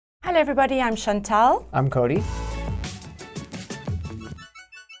Hello everybody, I'm Chantal. I'm Cody.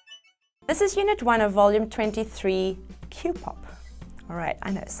 This is Unit 1 of Volume 23, Q-pop. Alright,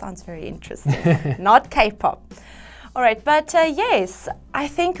 I know, it sounds very interesting. Not K-pop. Alright, but yes, I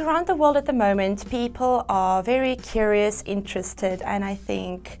think around the world at the moment, people are very curious, interested, and I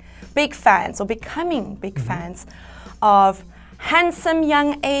think big fans, or becoming big fans, of handsome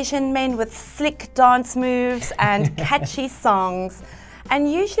young Asian men with slick dance moves and catchy songs. And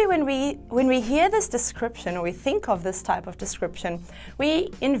usually when we hear this description, or we think of this type of description, we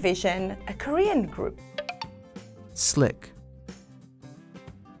envision a Korean group. Slick.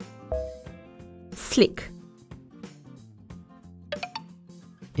 Slick.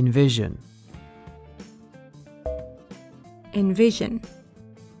 Envision. Envision.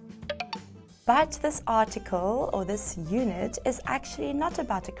 But this article, or this unit, is actually not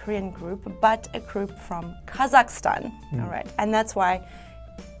about a Korean group, but a group from Kazakhstan. All right, and that's why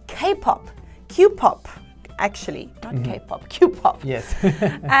K-pop, Q-pop, actually, not K-pop, Q-pop. Yes.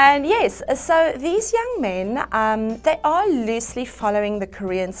 And yes, so these young men, they are loosely following the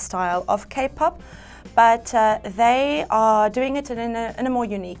Korean style of K-pop, but they are doing it in a more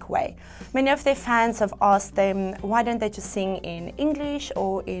unique way. Many of their fans have asked them, why don't they just sing in English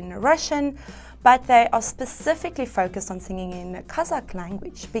or in Russian? But they are specifically focused on singing in Kazakh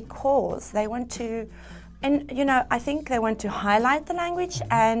language because they want to, and you know, I think they want to highlight the language,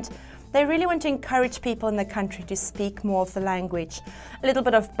 and they really want to encourage people in the country to speak more of the language. A little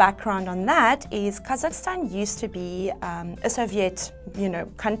bit of background on that is Kazakhstan used to be a Soviet,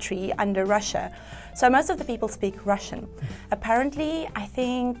 country under Russia. So most of the people speak Russian. Apparently, I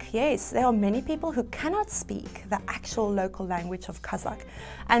think, yes, there are many people who cannot speak the actual local language of Kazakh.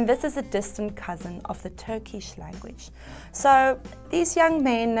 And this is a distant cousin of the Turkish language. So these young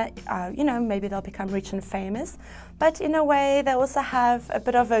men, maybe they'll become rich and famous, but in a way they also have a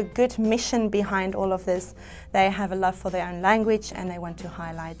bit of a good mission behind all of this. They have a love for their own language and they want to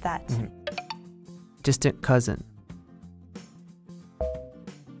highlight that. Distant cousin.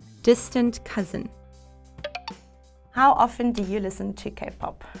 Distant cousin. How often do you listen to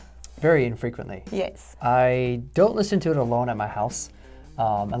K-pop? Very infrequently. Yes. I don't listen to it alone at my house,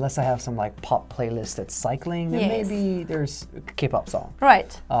 unless I have some like pop playlist that's cycling, then maybe there's a K-pop song.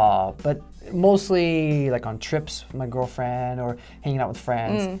 Right. But mostly like on trips with my girlfriend or hanging out with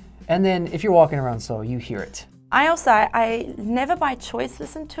friends. And then if you're walking around, so you hear it. I never by choice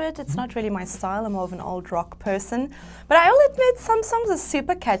listen to it. It's not really my style. I'm more of an old rock person. But I will admit some songs are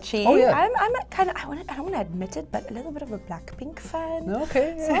super catchy. Oh, yeah. I'm a kind of, I don't want to admit it, but a little bit of a Blackpink fan.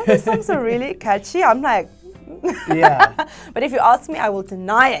 Okay. Some of the songs are really catchy. I'm like, yeah. But if you ask me, I will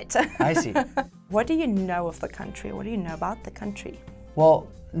deny it. I see. What do you know of the country? What do you know about the country? Well,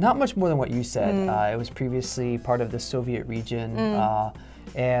 not much more than what you said. It was previously part of the Soviet region.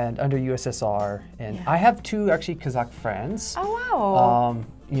 And under USSR, and I have two actually Kazakh friends. Oh wow!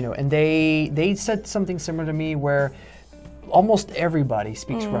 And they said something similar to me, where almost everybody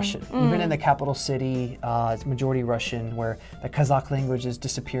speaks Russian. Even in the capital city, it's majority Russian, where the Kazakh language is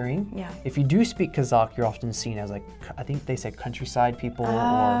disappearing. Yeah. If you do speak Kazakh, you're often seen as like, I think they say countryside people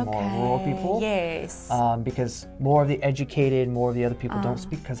or more rural people. Yes. Because more of the educated, more of the other people don't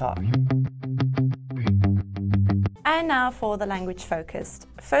speak Kazakh. And now for the language focused.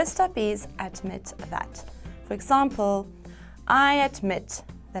 First up is admit that. For example, I admit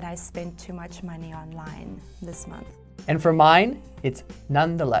that I spent too much money online this month. And for mine, it's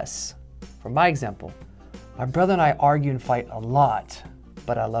nonetheless. For my example, my brother and I argue and fight a lot,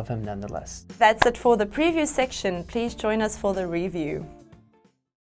 but I love him nonetheless. That's it for the preview section. Please join us for the review.